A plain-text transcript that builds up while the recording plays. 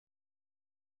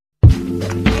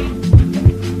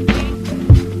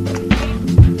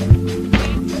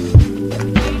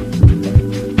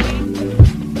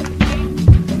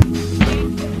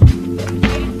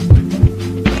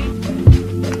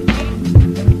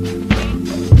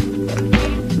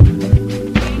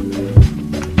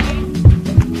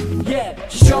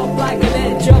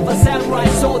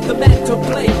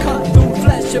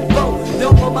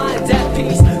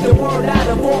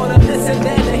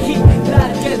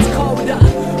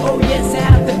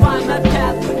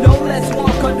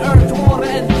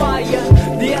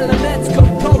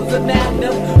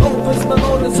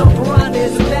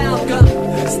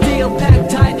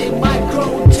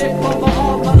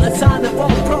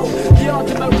The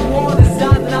ultimate reward is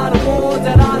diamond out of wars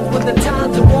at odds with the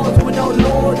times and wars with no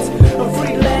lords. A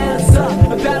freelancer,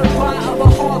 a battle cry of a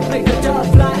hawk, make a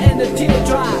dove fly and a tear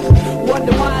dry.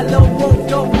 Wonder why a lone wolf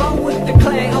don't run with the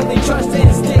clan, only trust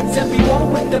instincts and be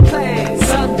one with the plan.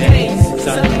 Some days,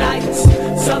 some nights,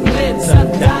 some live,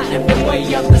 some die in the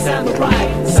way of the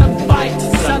samurai. Some fight,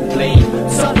 some bleed,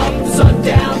 sun up, sun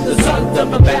down, the sons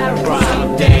of a battle cry.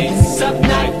 Some days, some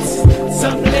nights,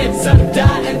 some live, some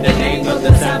die in the name of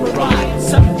the samurai.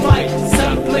 Some fight,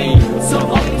 some bleed,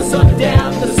 sun up, the sun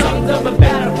down, the sons of a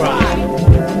battle cry.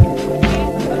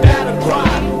 A battle cry.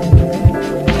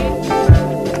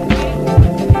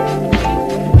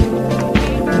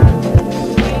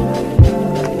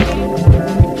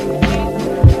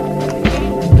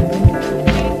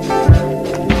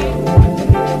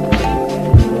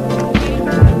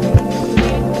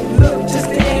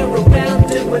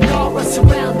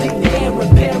 Surrounding the air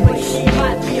repairer, he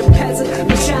might be a peasant,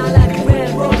 but shine like a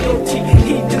grand royalty.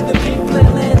 He to the people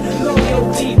and land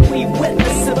loyalty. We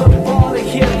witness of a fall to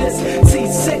hear this. See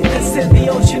sickness in the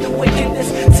ocean of wickedness.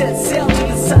 Set sail to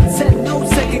the sunset, no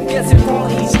second guessing.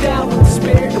 Fall east down with the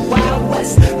spirit of Wild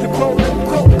West. The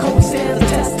crawling crow stands a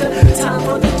tester. Time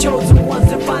for the chosen ones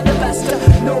to find the best.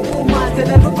 Noble minds that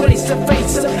never grace the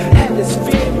face of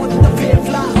hemisphere with the fear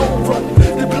fly over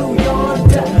the blue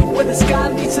yonder, where the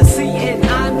sky meets the sea and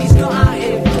I meets no eye,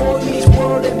 and boy meets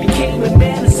world and became a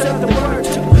man and served the